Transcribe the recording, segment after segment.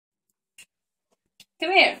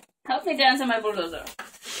Come here. Help me dance on my bulldozer.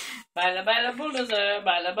 Baila, baila, bulldozer.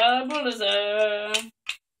 Baila, baila, bulldozer.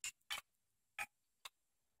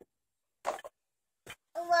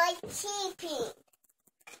 White sleeping.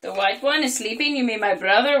 The white one is sleeping? You mean my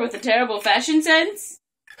brother with the terrible fashion sense?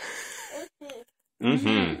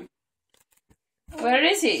 Mm-hmm. Where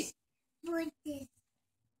is he?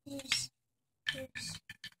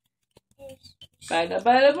 Baila,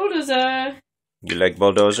 baila, bulldozer. You like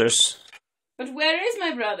bulldozers? But where is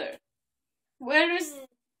my brother? Where is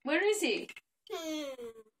he?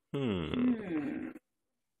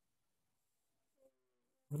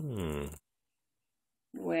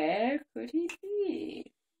 Where could he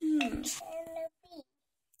be?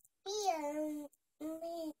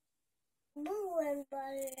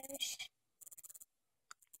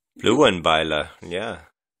 Blue one, Baila. Yeah.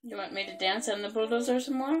 You want me to dance on the bulldozer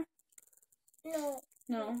some more? No.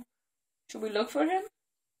 No. Should we look for him?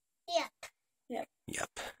 Yep.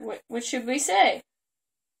 What should we say?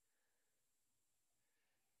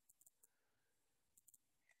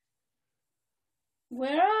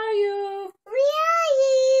 Where are you?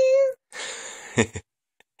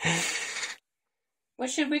 What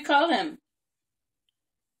should we call him?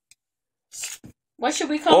 What should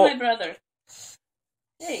we call my brother?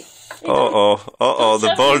 Hey. Uh-oh,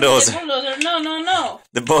 the bulldozer. The bulldozer. No.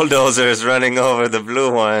 The bulldozer is running over the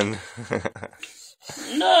blue one.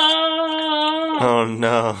 No. Oh,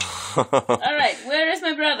 no. All right, where is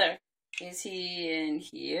my brother? Is he in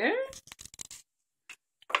here?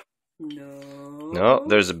 No. No,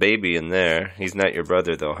 there's a baby in there. He's not your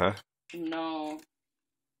brother, though, huh? No.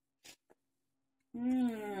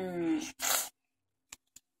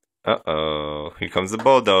 Uh-oh, here comes the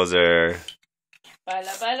bulldozer.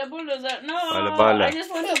 Baila, baila, bulldozer. No, Baila, baila. I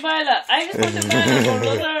just want to baila. I just want to baila,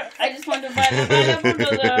 bulldozer. I just want to baila, baila,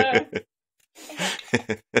 bulldozer.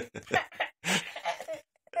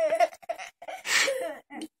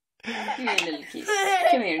 Give me a little kiss.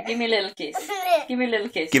 Come here, give me a little kiss. Give me a little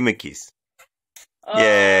kiss. Give me a kiss. Oh,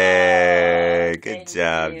 Yay! Good thank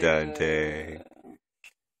job, you. Dante.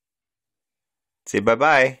 Say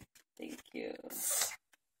bye-bye. Thank you.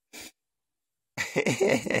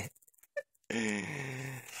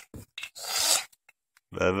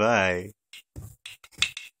 Bye-bye.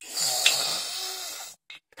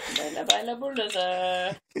 Baila, baila,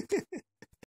 bulldozer.